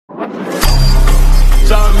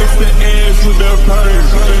the edge with the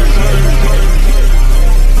purse.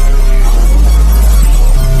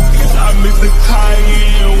 I mix the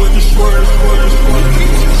cayenne with the swerve.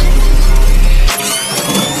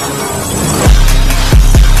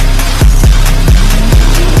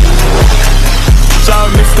 So I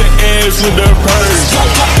mix the edge with the purse.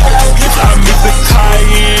 I mix the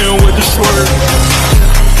cayenne with the swerve.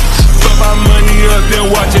 Put my money up, then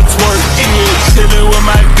watch it twerk. Yeah, chillin' with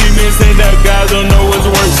my demons, and the guys don't know what's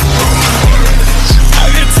worse. I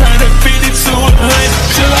can turn a 50 to a 100,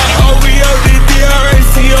 just like OVO, the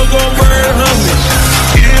DRACO gon' burn 100.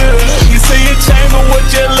 Yeah, you see a chain on what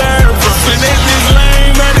you learn from. Finesse this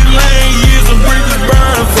lane, out this lane, years of bridges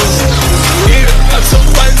burn for me. Yeah, I took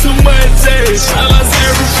way too much age, I lost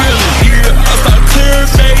every feeling. Yeah, I start clearing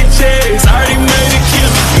fake checks, I already made a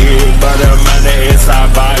killing. Yeah, by the amount of ass I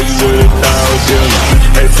buy you with a thorough dealer.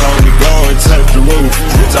 They told me go and touch the roof,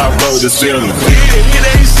 bitch, I broke the ceiling. Yeah, it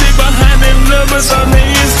ain't shit behind them numbers on the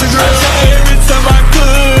Instagram. I tried every time I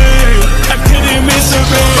could, I couldn't miss a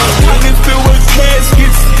band. My pockets filled with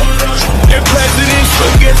caskets and presidents,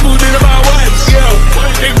 but guess who did my watch? Yo,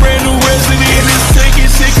 they brand new resident, this ticket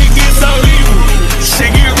shit can get so evil.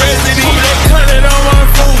 Shit get resident, they cut it on my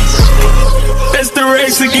phone. That's the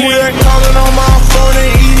race again. Who they calling on my phone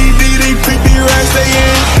and EDD, they 50 racks they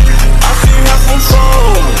in. I seen half from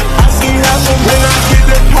phone, I seen half from when I get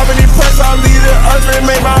the poverty press, I'll leave the earth and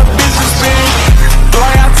make my bitches spin.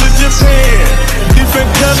 Fly out to Japan, different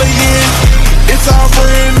color yen. It's all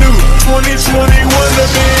brand new, 2021 the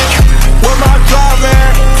band. Where my drive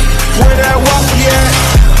at, where that walkie at.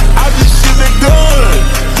 I just shoot the gun,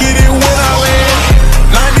 get it when I land.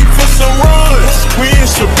 90 for some runs, we in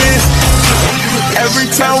Shabbat. Every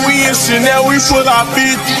time we in Chanel, we pull our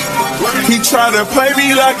 50. He try to play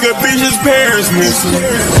me like a bitch his parents missing.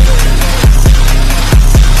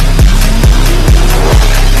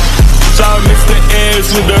 So I mix the edge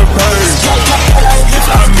with the purse.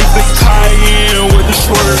 I mix the cayenne with the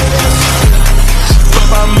swerve. Put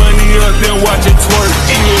my money up, then watch it twerk.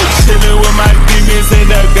 Yeah, chillin' with my demons, and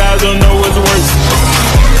the guys don't